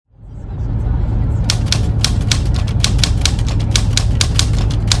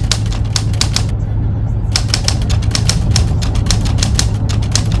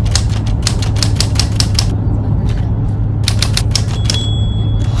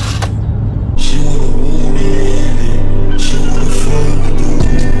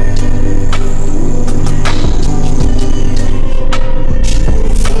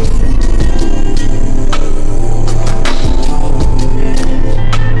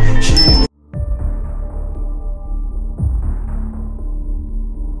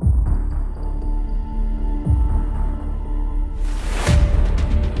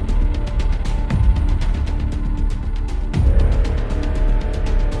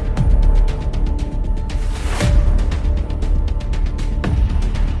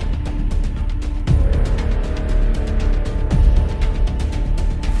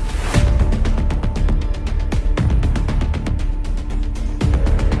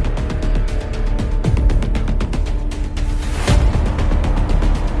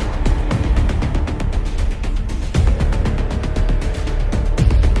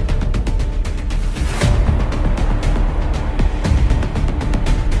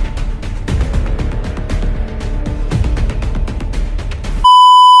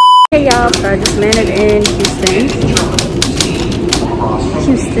up? So I just landed in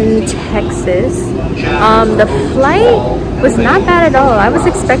Houston, Texas. The flight was not bad at all. I was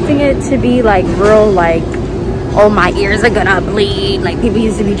expecting it to be like real, like, oh, my ears are gonna bleed. Like people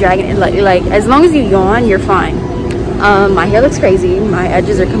used to be dragging it. Like as long as you yawn, you're fine. My hair looks crazy. My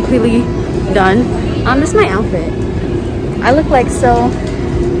edges are completely done. This is my outfit. I look like so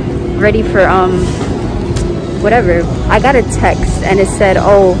ready for whatever. I got a text and it said,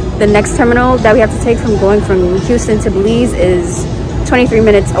 oh, the next terminal that we have to take from going from Houston to Belize is 23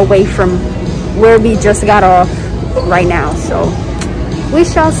 minutes away from where we just got off right now. So we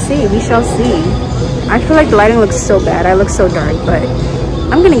shall see. We shall see. I feel like the lighting looks so bad. I look so dark, but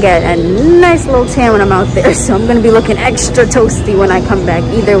I'm gonna get a nice little tan when I'm out there. So I'm gonna be looking extra toasty when I come back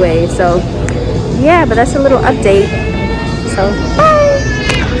either way. So yeah, but that's a little update. So bye.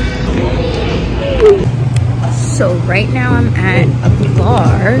 So right now I'm at a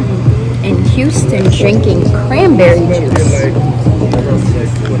bar in Houston drinking cranberry juice.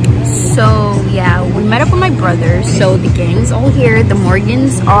 So yeah, we met up with my brother. So the gang's all here. The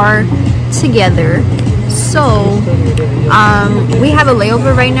Morgans are together. So we have a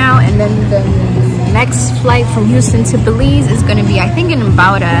layover right now, and then the next flight from Houston to Belize is gonna be, I think, in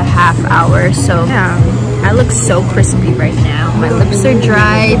about a half hour. So yeah, I look so crispy right now. My lips are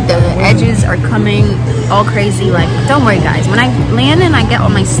dry, the edges are coming all crazy. Like, don't worry guys, when I land and I get all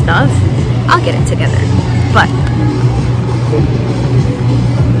my stuff, I'll get it together. But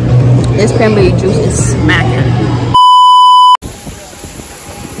this cranberry juice is smacking.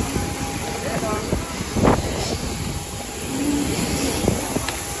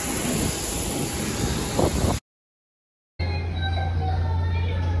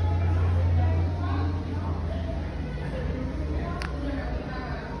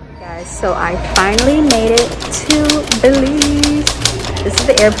 Guys, so I finally made it to Belize. This is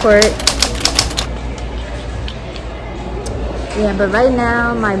the airport. Yeah, but right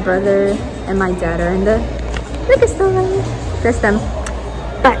now my brother and my dad are in the liquor store. That's them.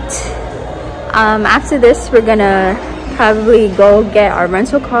 But after this, we're gonna probably go get our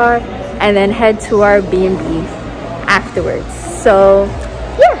rental car and then head to our B&B afterwards. So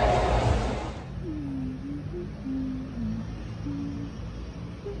yeah.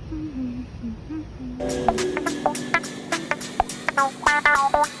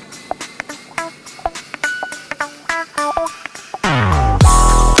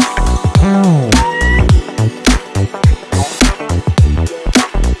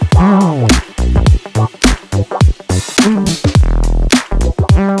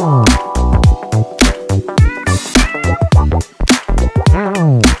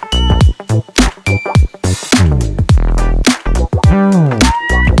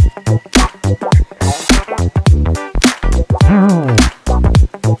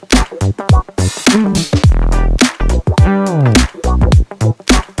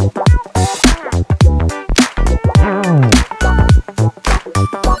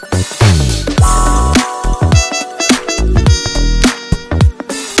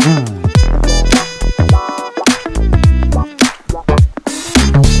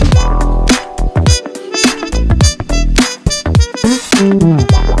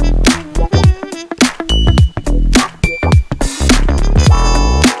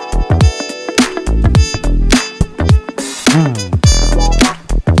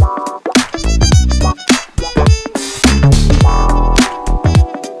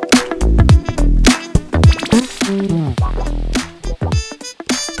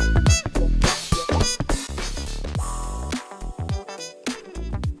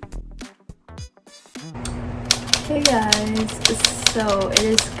 Hey guys, so it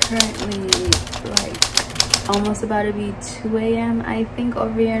is currently like almost about to be 2 a.m. I think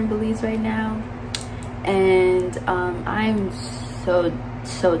over here in Belize right now, and I'm so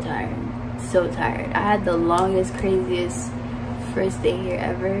tired. I had the longest, craziest first day here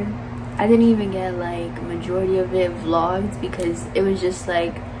ever. I didn't even get like majority of it vlogged because it was just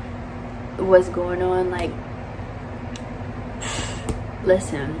like what's going on. Like,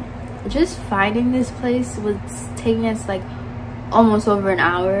 listen, just finding this place was taking us like almost over an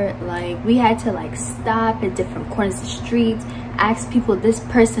hour. Like, we had to like stop at different corners of the streets, ask people, this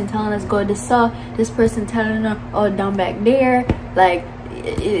person telling us go this saw, this person telling us, oh, down back there. Like,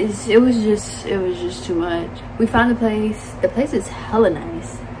 it was just too much. We found the place. The place is hella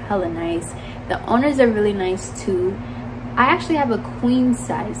nice. The owners are really nice too. I actually have a queen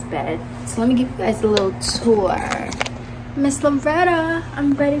size bed, so let me give you guys a little tour. Miss Loretta,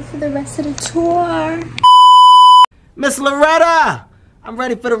 I'm ready for the rest of the tour. Miss Loretta, I'm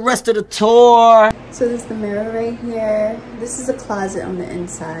ready for the rest of the tour. So this is the mirror right here. This is a closet on the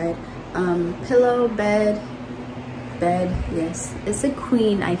inside. pillow, bed, yes, it's a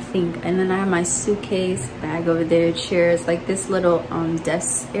queen, I think. And then I have my suitcase bag over there, chairs, like this little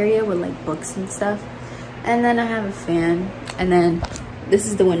desk area with like books and stuff. And then I have a fan, and then this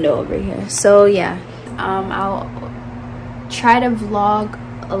is the window over here. So yeah, I'll try to vlog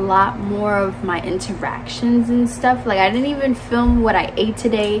a lot more of my interactions and stuff. Like, I didn't even film what I ate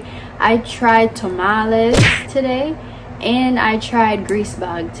today. I tried tamales today, and I tried grease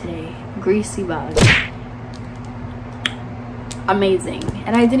bog today. Greasy bog. Amazing.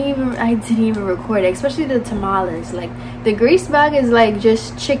 And I didn't even record it, especially the tamales. Like, the grease bog is like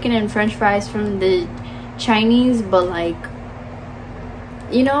just chicken and french fries from the Chinese, but like,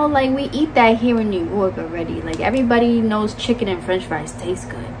 you know, like we eat that here in New York already. Like, everybody knows chicken and french fries taste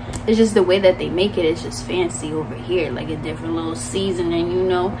good. It's just the way that they make it is just fancy over here, like a different little seasoning, you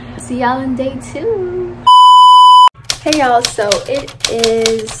know. See y'all in day 2. Hey y'all, so it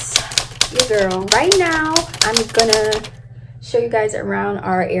is your girl. Right now, I'm gonna show you guys around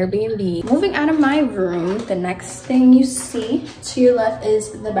our Airbnb. Moving out of my room, the next thing you see to your left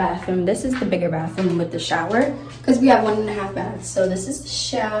is the bathroom. This is the bigger bathroom with the shower, because we have 1.5 baths. So this is the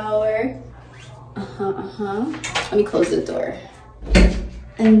shower. Let me close the door.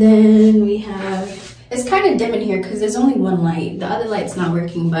 And then we have, it's kind of dim in here because there's only one light. The other light's not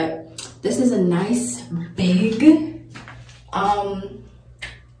working, but this is a nice big,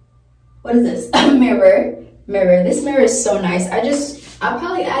 what is this? A mirror. This mirror is so nice. I'll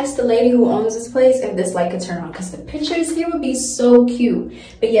probably ask the lady who owns this place if this light could turn on, because the pictures here would be so cute.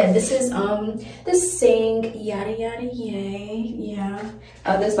 But yeah, this is the sink, yada yada yay. Yeah.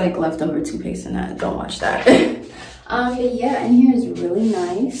 There's like leftover toothpaste in that. Don't watch that. But yeah, and here is really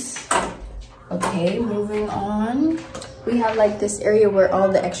nice. Okay, moving on. We have like this area where all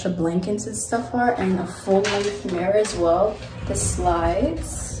the extra blankets and stuff are, and a full-length mirror as well. The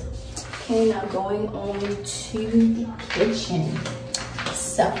slides. Okay, now going on to the kitchen.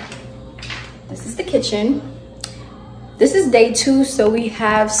 So, this is the kitchen. This is day 2, so we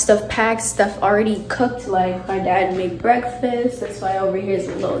have stuff packed, stuff already cooked. Like, my dad made breakfast. That's why over here is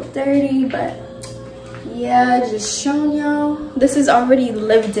a little dirty, but yeah, just showing y'all. This is already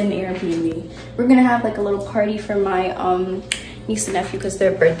lived in Airbnb. We're gonna have like a little party for my niece and nephew, because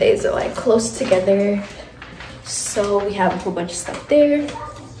their birthdays are like close together. So we have a whole bunch of stuff there.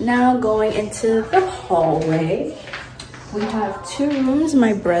 Now going into the hallway, we have 2 rooms.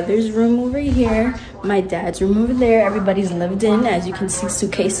 My brother's room over here, my dad's room over there. Everybody's lived in. As you can see,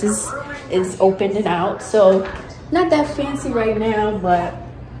 suitcases is opened and out. So not that fancy right now, but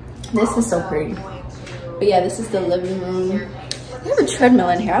this is so pretty. But yeah, this is the living room. They have a treadmill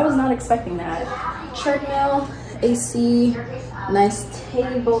in here. I was not expecting that. Treadmill, AC, nice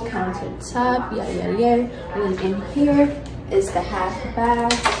table, countertop, yada yada yada. And then in here is the half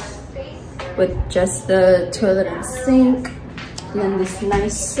bath with just the toilet and sink. And then this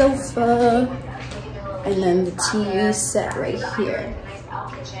nice sofa. And then the TV set right here.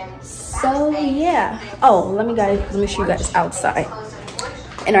 So yeah. Oh, let me show you guys outside.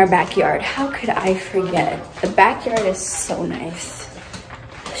 In our backyard. How could I forget? The backyard is so nice.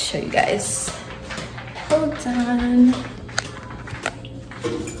 I'll show you guys. Hold on.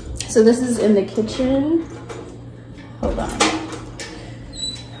 So this is in the kitchen. Hold on.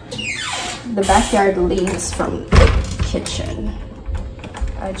 The backyard leads from the kitchen.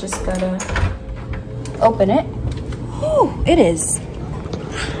 I just gotta open it. Oh, it is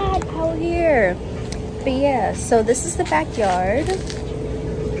hot out here. But yeah, so this is the backyard.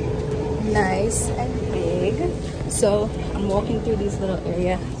 Nice and big. So I'm walking through these little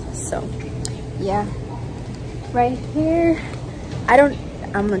areas. So yeah, right here,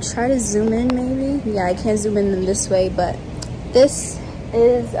 I'm gonna try to zoom in maybe. Yeah, I can't zoom in this way, but this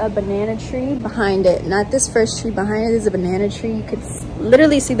is a banana tree behind it. Not this first tree, behind it is a banana tree. You could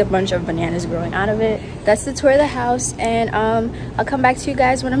literally see the bunch of bananas growing out of it. That's the tour of the house, and I'll come back to you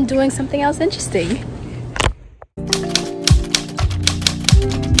guys when I'm doing something else interesting.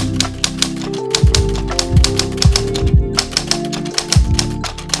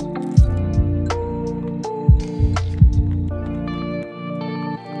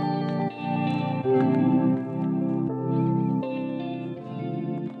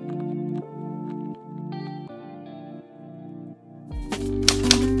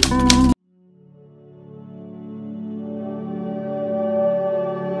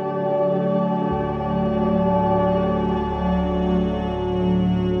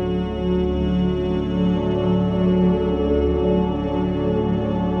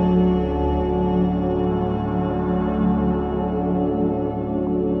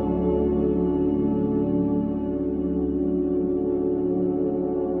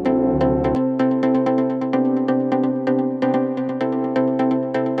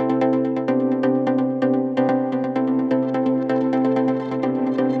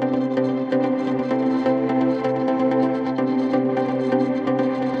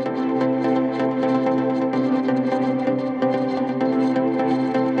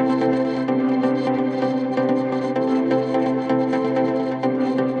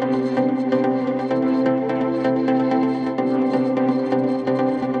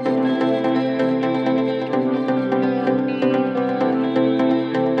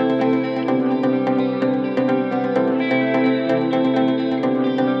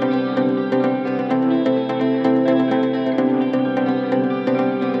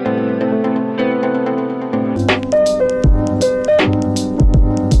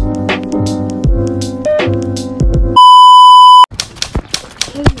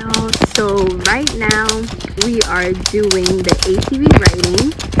 we are doing the ATV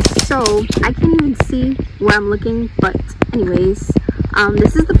riding. So I can't even see where I'm looking, but anyways,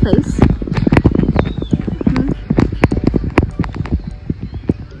 this is the place.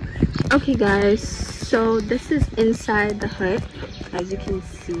 Okay guys, so this is inside the hut, as you can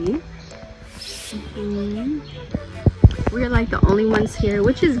see. We're like the only ones here,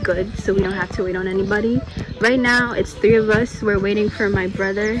 which is good, so we don't have to wait on anybody. Right now it's 3 of us. We're waiting for my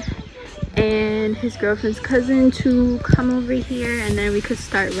brother and his girlfriend's cousin to come over here, and then we could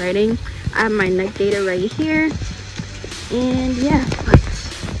start riding. I have my neck gaiter right here, and yeah.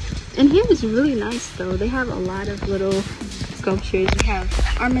 And here is really nice though. They have a lot of little sculptures. We have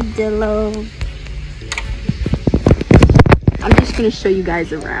armadillo. I'm just gonna show you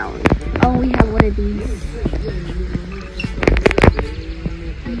guys around. Oh, we have one of these.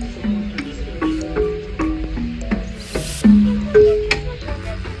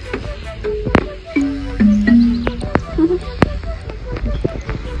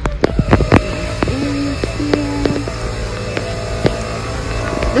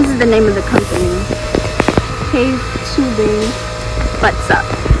 This is the name of the company. Cave Tubing Butts Up.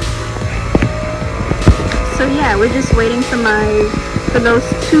 So yeah, we're just waiting for those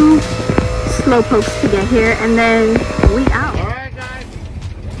 2 slowpokes to get here, and then we out. Alright guys.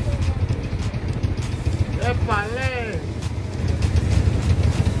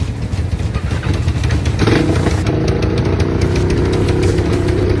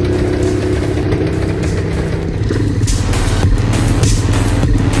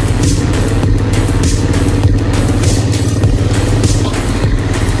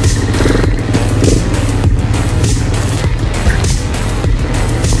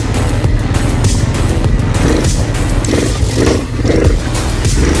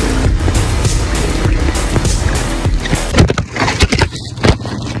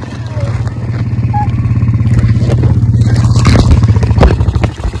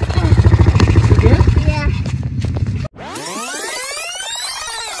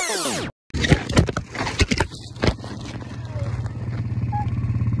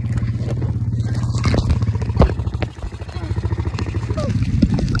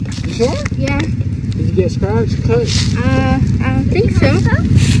 Yeah. Did you get scratched, cut? I don't think so.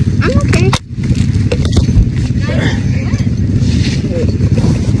 I'm okay.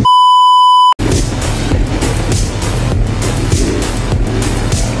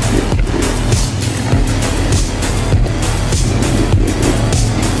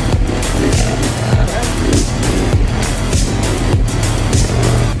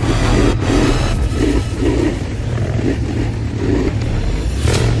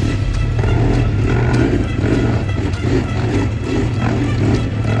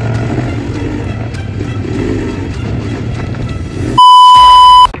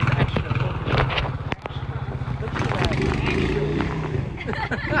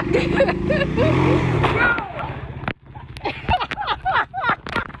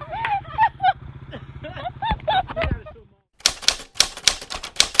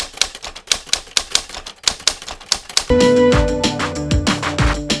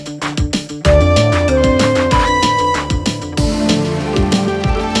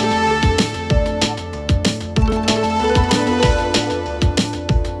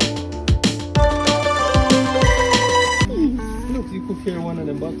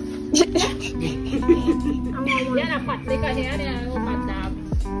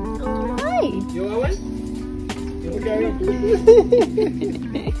 You want one? You want to go?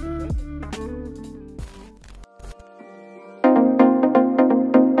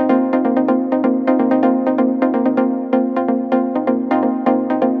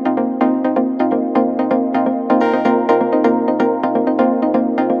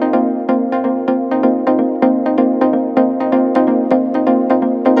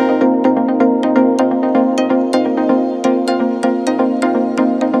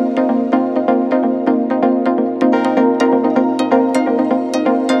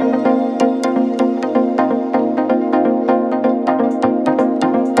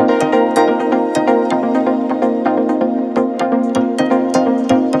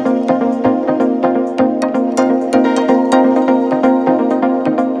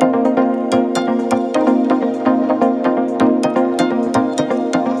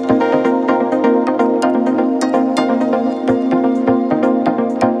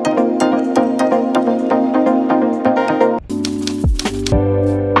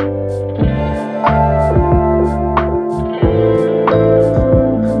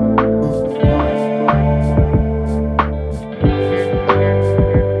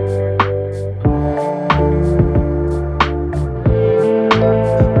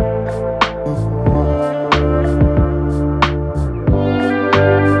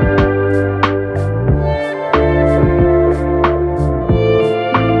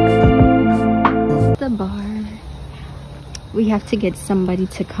 have to get somebody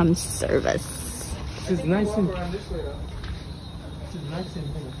to come serve us. It's nice and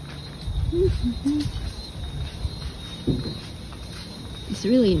It's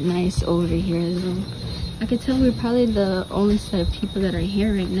really nice over here though. I could tell we're probably the only set of people that are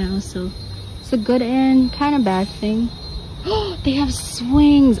here right now, so it's a good and kind of bad thing. They have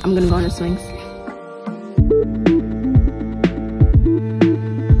swings. I'm gonna go on the swings.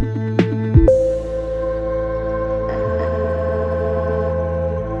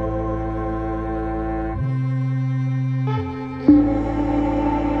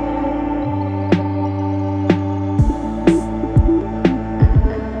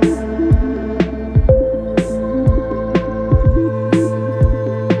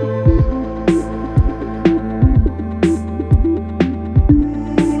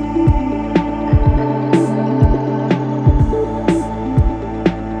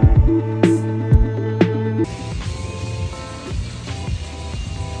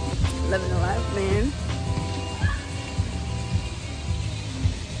 Living the life, man.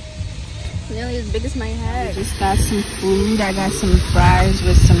 Nearly as big as my head. Just got some food. I got some fries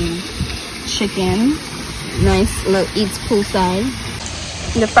with some chicken. Nice little eats poolside.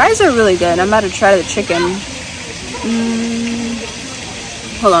 The fries are really good. I'm about to try the chicken.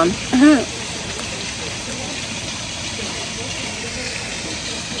 Hold on.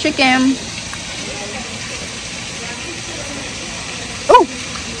 Chicken. Oh!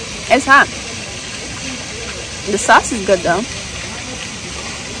 It's hot. The sauce is good though.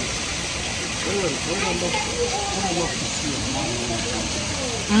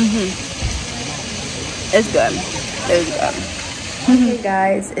 It's good. It's good. Okay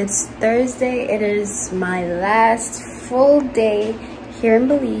guys, it's Thursday. It is my last full day here in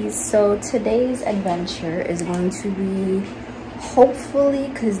Belize. So today's adventure is going to be, hopefully,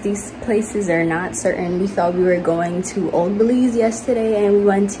 because these places are not certain. We thought we were going to Old Belize yesterday and we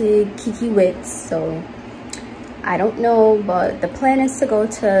went to Kikiwit, so I don't know, but the plan is to go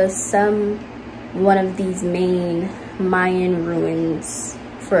to one of these main Mayan ruins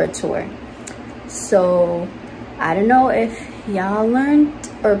for a tour. So I don't know if y'all learned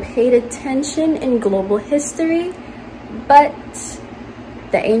or paid attention in global history, but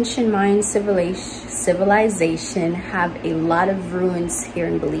the ancient Mayan civilization have a lot of ruins here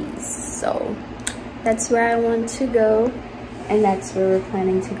in Belize. So that's where I want to go, and that's where we're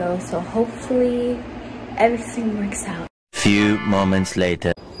planning to go. So hopefully everything works out. Few moments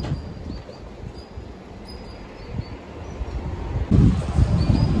later.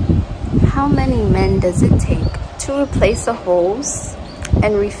 How many men does it take to replace the holes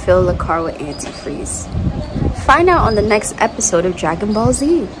and refill the car with antifreeze? Find out on the next episode of Dragon Ball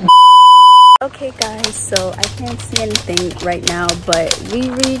Z. Okay guys, so I can't see anything right now, but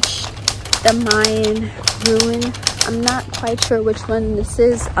we reached the Mayan ruin. I'm not quite sure which one this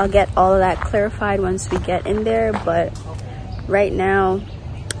is. I'll get all of that clarified once we get in there, but right now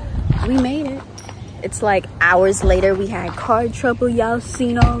we made it. It's like hours later. We had car trouble, y'all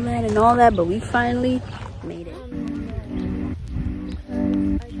seen all that and all that, but we finally made it.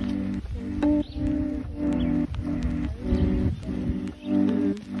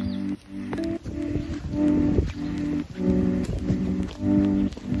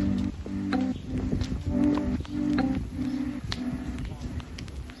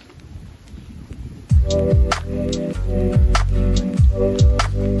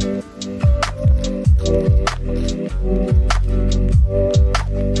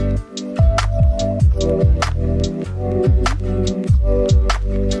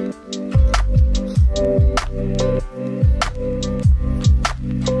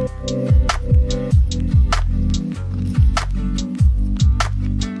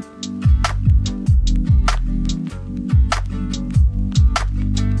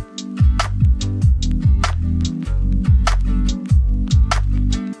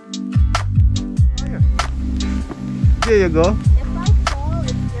 There you go. If I fall,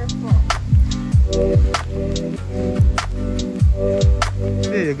 it's your fault.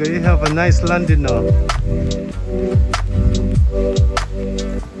 There you go. You have a nice landing now.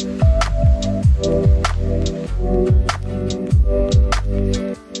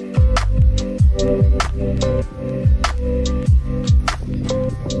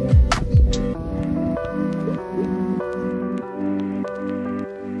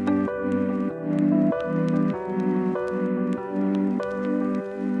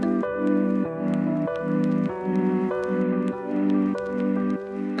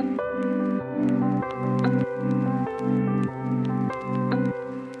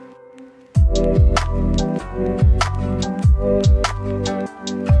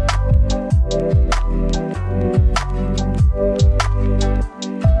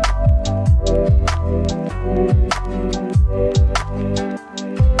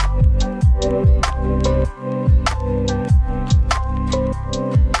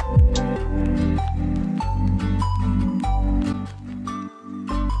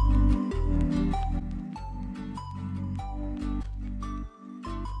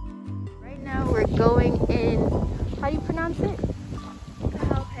 going in, how do you pronounce it?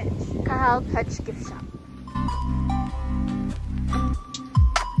 Kahal Pech gift shop.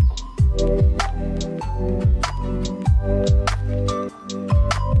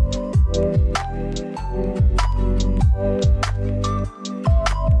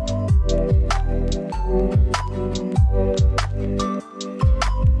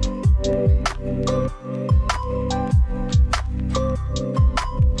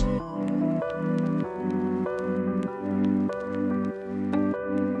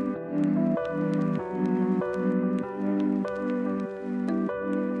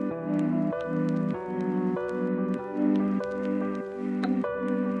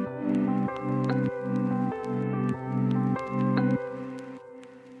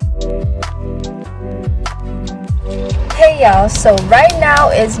 Hey y'all, so right now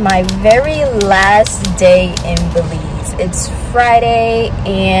is my very last day in Belize. It's Friday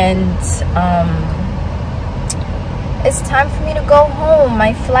and it's time for me to go home.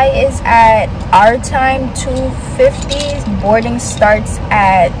 My flight is at our time 2:50. Boarding starts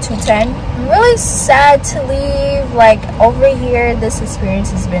at 2:10. I'm really sad to leave. Like over here, this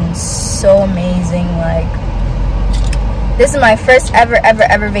experience has been so amazing. Like this is my first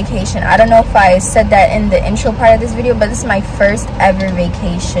ever vacation. I don't know if I said that in the intro part of this video, but this is my first ever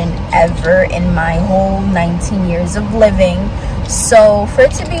vacation ever in my whole 19 years of living. So for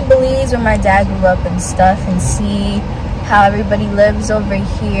it to be Belize where my dad grew up and stuff, and see how everybody lives over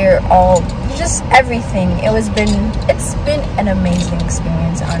here, all just everything, it's been an amazing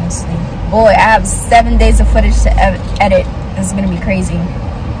experience, honestly. Boy, I have 7 days of footage to edit. It's gonna be crazy.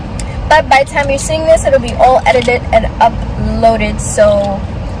 But by the time you're seeing this, it'll be all edited and uploaded. So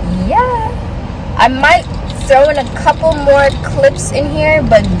yeah, I might throw in a couple more clips in here,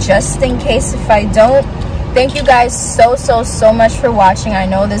 but just in case if I don't, thank you guys so much for watching. I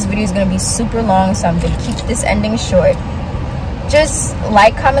know this video is going to be super long, so I'm going to keep this ending short. Just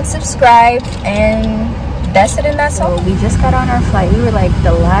like, comment, subscribe, and that's it, and that's all. We just got on our flight. We were like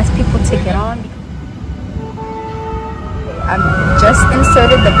the last people to get on. I just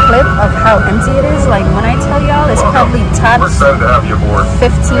inserted the clip of how empty it is. Like when I tell y'all, it's probably top 15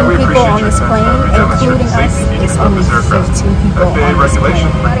 people on this plane, including us. It's only 15 people on this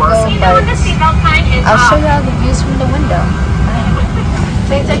plane. I'll show y'all the views from the window.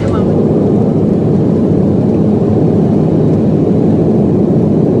 Please take a moment.